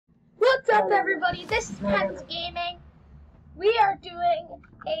up, everybody? This is Pens Gaming. We are doing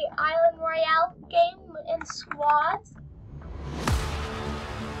a Island Royale game in squads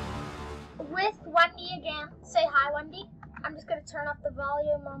with Wendy again. Say hi, Wendy. I'm just gonna turn up the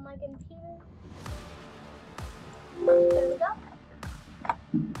volume on my computer. There we go.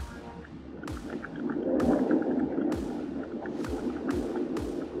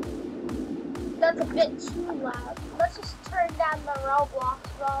 That's a bit too loud. Let's just turn down the Roblox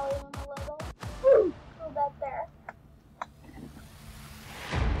volume a little. Woo! A little bit there.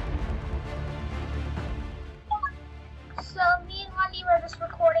 So me and Wendy were just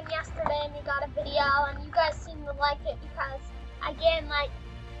recording yesterday and we got a video and you guys seem to like it because I gained like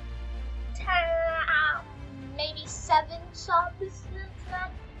 10, maybe 7 subs since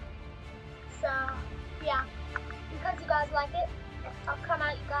then. So yeah, because you guys like it, I'll come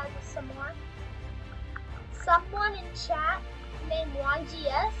at you guys with some more. Someone in chat named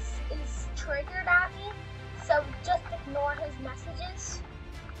YGS is triggered at me, so just ignore his messages.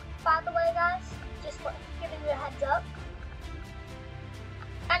 By the way, guys, just giving you a heads up.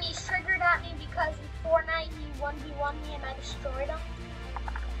 And he's triggered at me because in Fortnite he 1v1'd me and I destroyed him.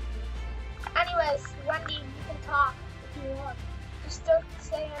 Anyways, Wendy, you can talk if you want. Just don't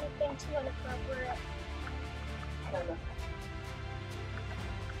say anything too inappropriate.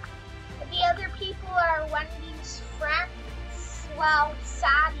 The other people are Wendy's friends, well,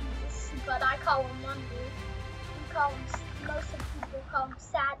 saddies, but I call him Wendy. We call him, most of the people call him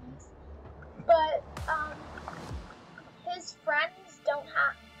saddies. But, his friends don't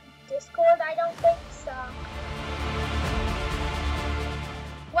have Discord, I don't think, so.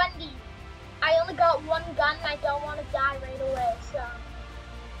 Wendy, I only got one gun and I don't want to die right away, so.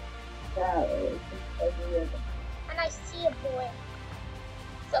 And I see a boy.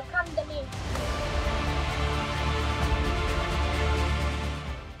 So come to me.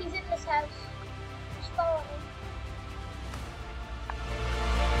 He's in this house. Just follow me.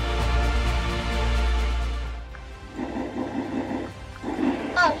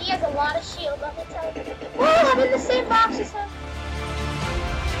 Oh, he has a lot of shield, let me tell you. Whoa, I'm in the same box as him.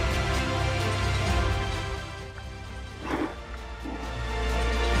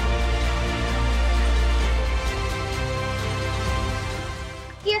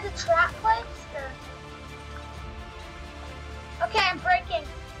 Here's a trap place? Okay, I'm breaking.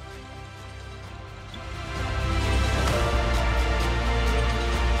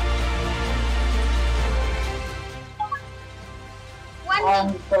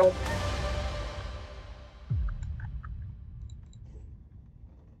 Wendy.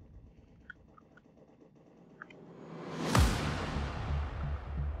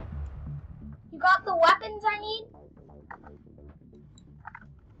 You got the weapons I need?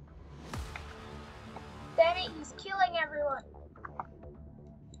 Damn it, he's killing everyone.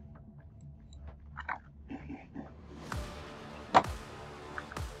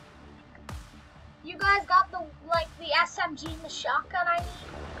 You guys got the SMG and the shotgun I need?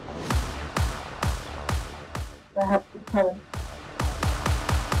 I have to tell him.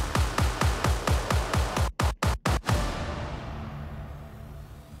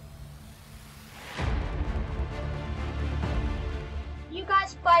 You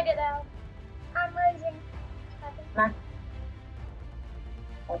guys fight it out. I'm raising. Nah.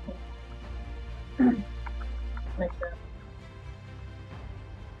 Okay. Like that.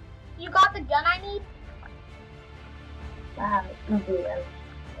 You got the gun I need?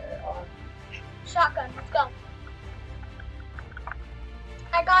 Shotgun, let's go.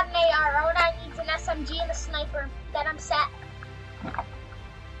 I got an AR. What I need is an SMG and a sniper. Then I'm set.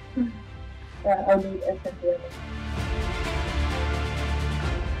 Yeah, I'll need SMG.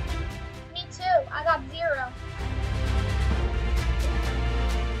 Me too. I got 0.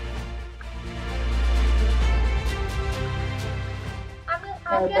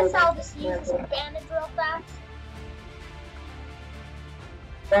 I guess I'll just use this bandage real fast.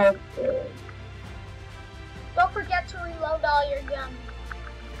 Okay. Don't forget to reload all your guns.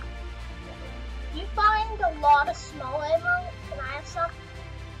 You find a lot of small ammo? Can I have some?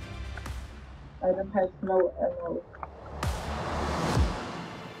 I don't have no ammo.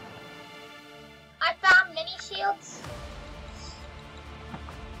 I found mini shields.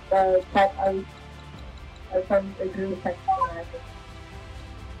 I found a green pack.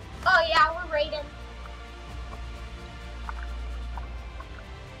 Oh yeah, we're raiding.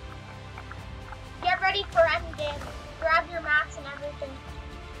 Get ready for endgame. Grab your mats and everything.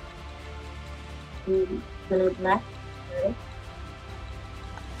 You need mats? Ready?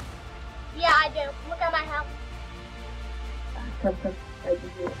 Yeah, I do. Look at my health. Come, I give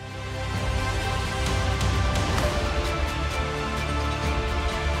you.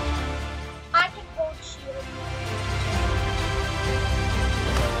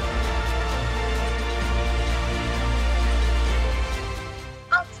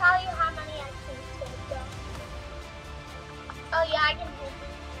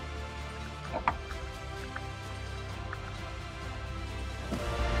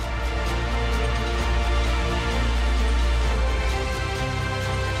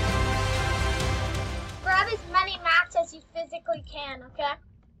 can, okay?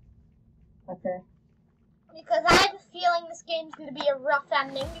 Okay. Because I have a feeling this game's gonna be a rough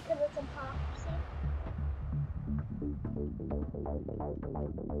ending because it's impossible.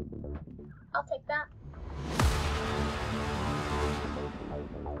 I'll take that.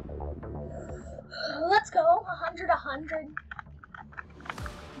 Let's go. 100.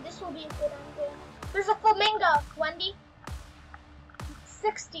 This will be a good ending. There's a flamingo, Wendy.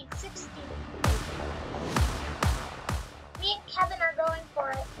 60. Me and Kevin are going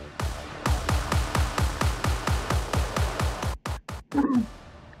for it.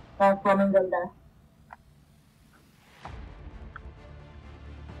 Flamingo there.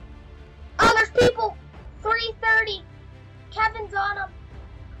 Oh, there's people! 330. Kevin's on him.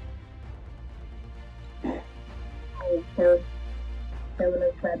 Oh, Kevin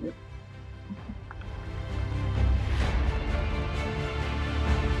is better.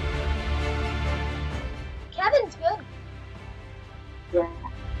 Kevin's good. Yeah.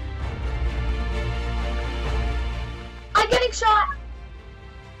 I'm getting shot.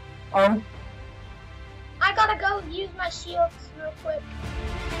 Oh. I gotta go use my shields real quick.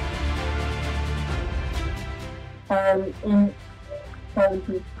 In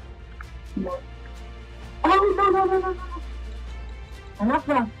 70 more. Oh, no. Enough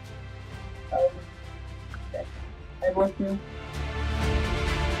now. Okay. I want you.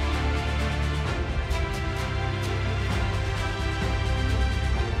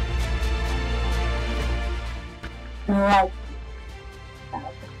 Alright.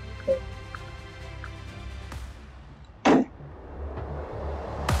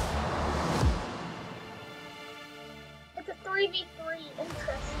 It's a 3v3.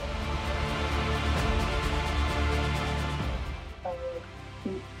 Interesting.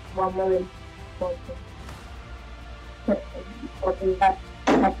 1 million. Open that.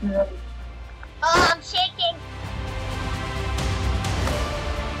 Oh, I'm shaking.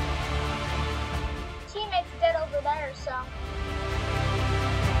 Teammate's dead over there, so.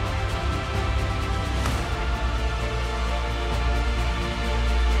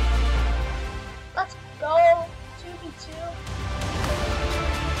 Let's go. 2v2.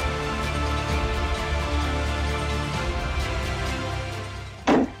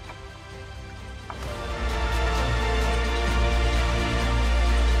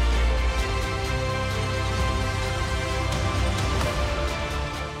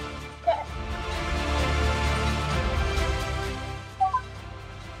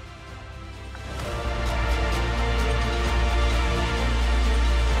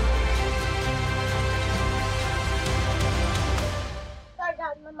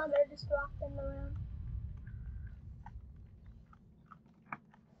 My mother just walked in the room.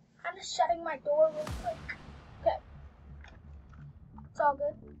 I'm just shutting my door real quick. Okay. It's all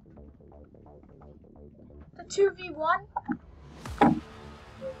good. The 2v1?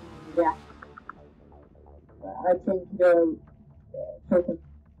 Yeah. I think the token.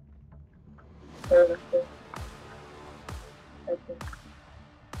 I think.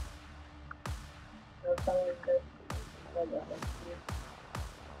 No, someone said.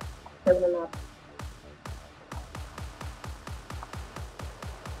 Turn them up.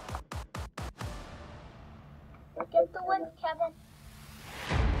 Get the win, Kevin.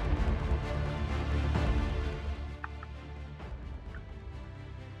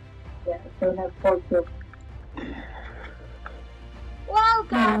 Yeah, they have 4 kills. Well,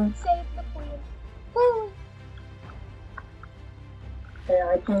 God save the queen. Woo! Yeah,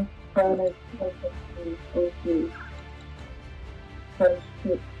 I think Kevin is okay. First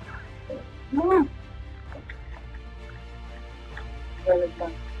hit. No! Well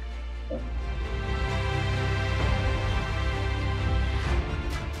done.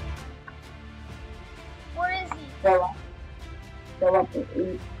 Where is he? Go up.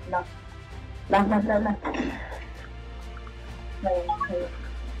 Left.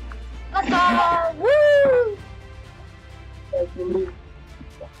 Let's go! Woo!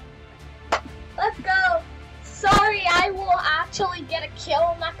 Let's go! Sorry, I will actually get a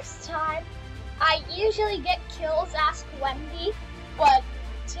kill next time. I usually get kills, ask Wendy, but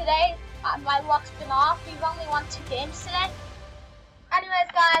today my luck's been off. We've only won 2 games today.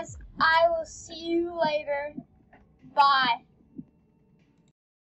 Anyways, guys, I will see you later. Bye.